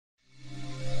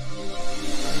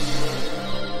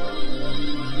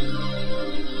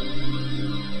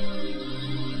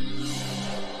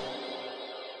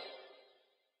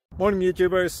Morning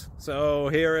YouTubers. So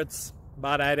here it's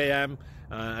about 8 a.m.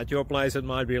 At your place it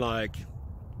might be like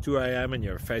 2 a.m. and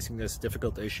you're facing this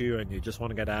difficult issue and you just want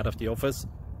to get out of the office.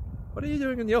 What are you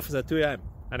doing in the office at 2 a.m.?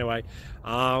 Anyway,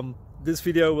 this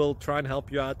video will try and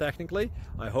help you out technically.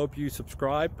 I hope you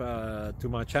subscribe to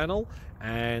my channel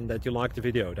and that you like the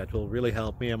video. That will really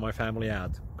help me and my family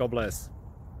out. God bless.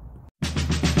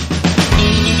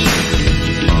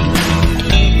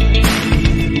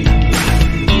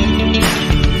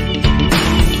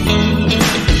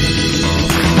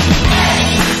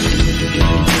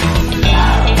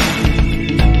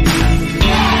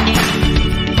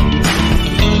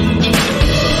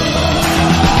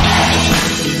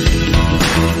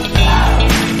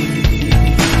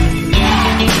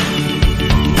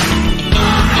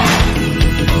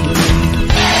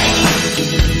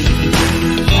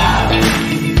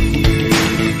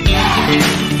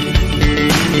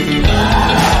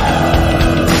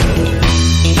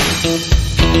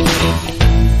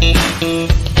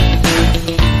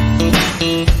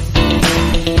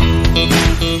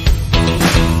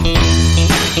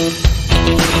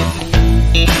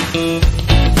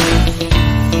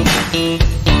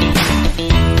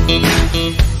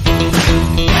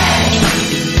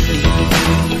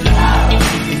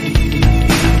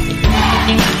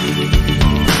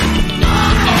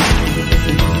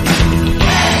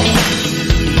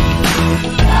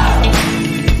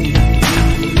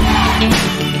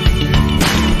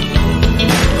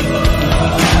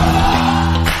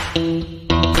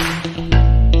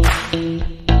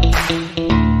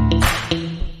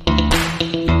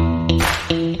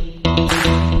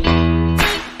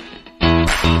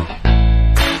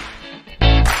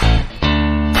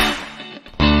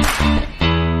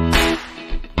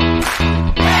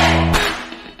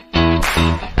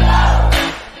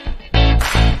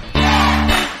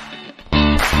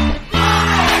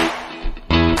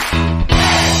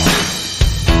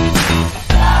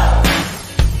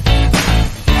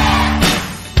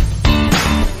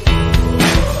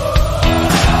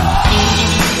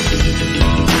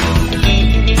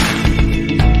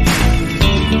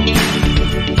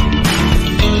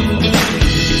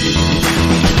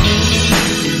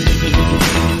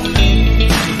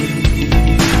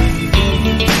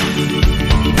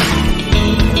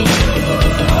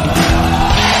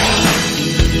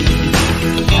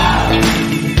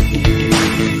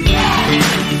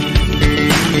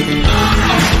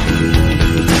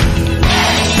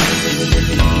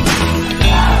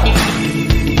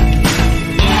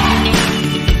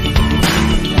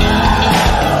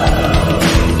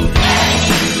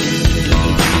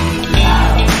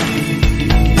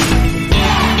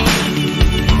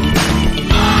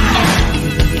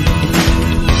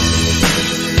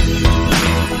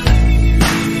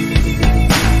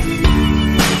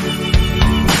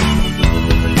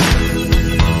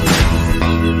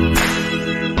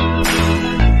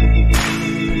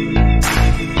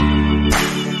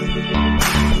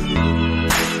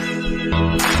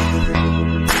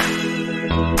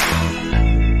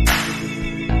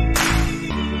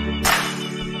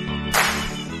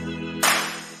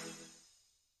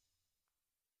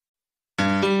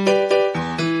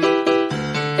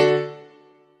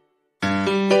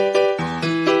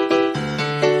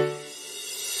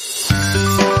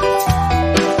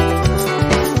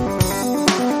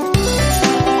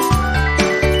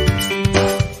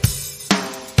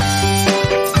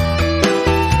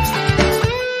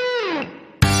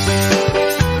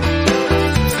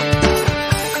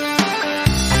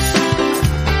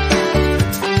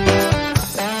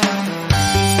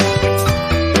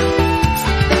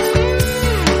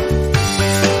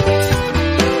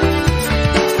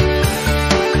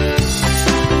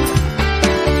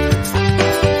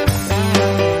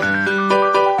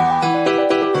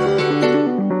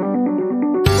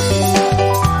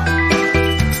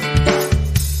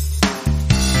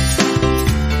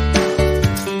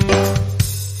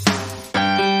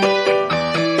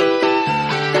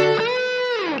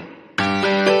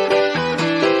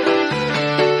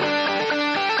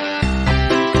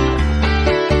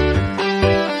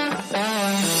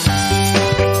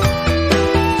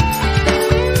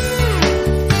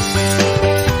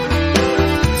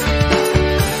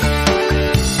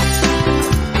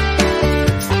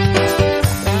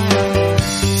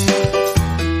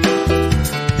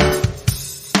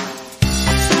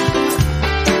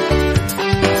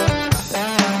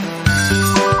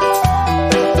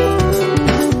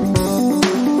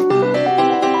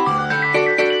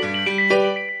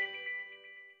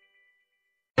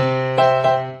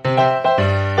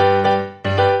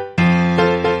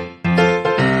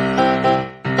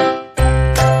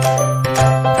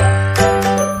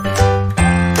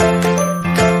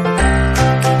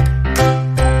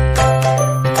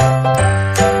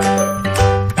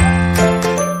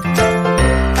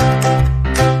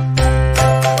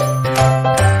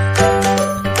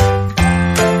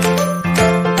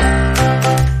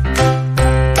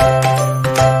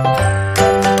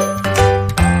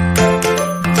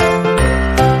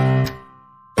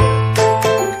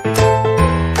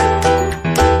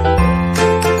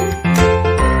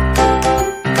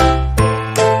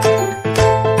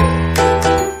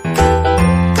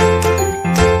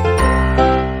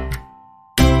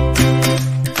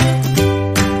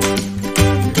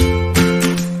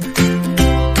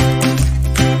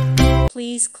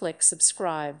 click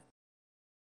subscribe.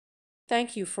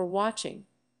 Thank you for watching.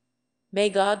 May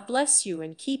God bless you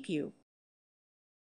and keep you.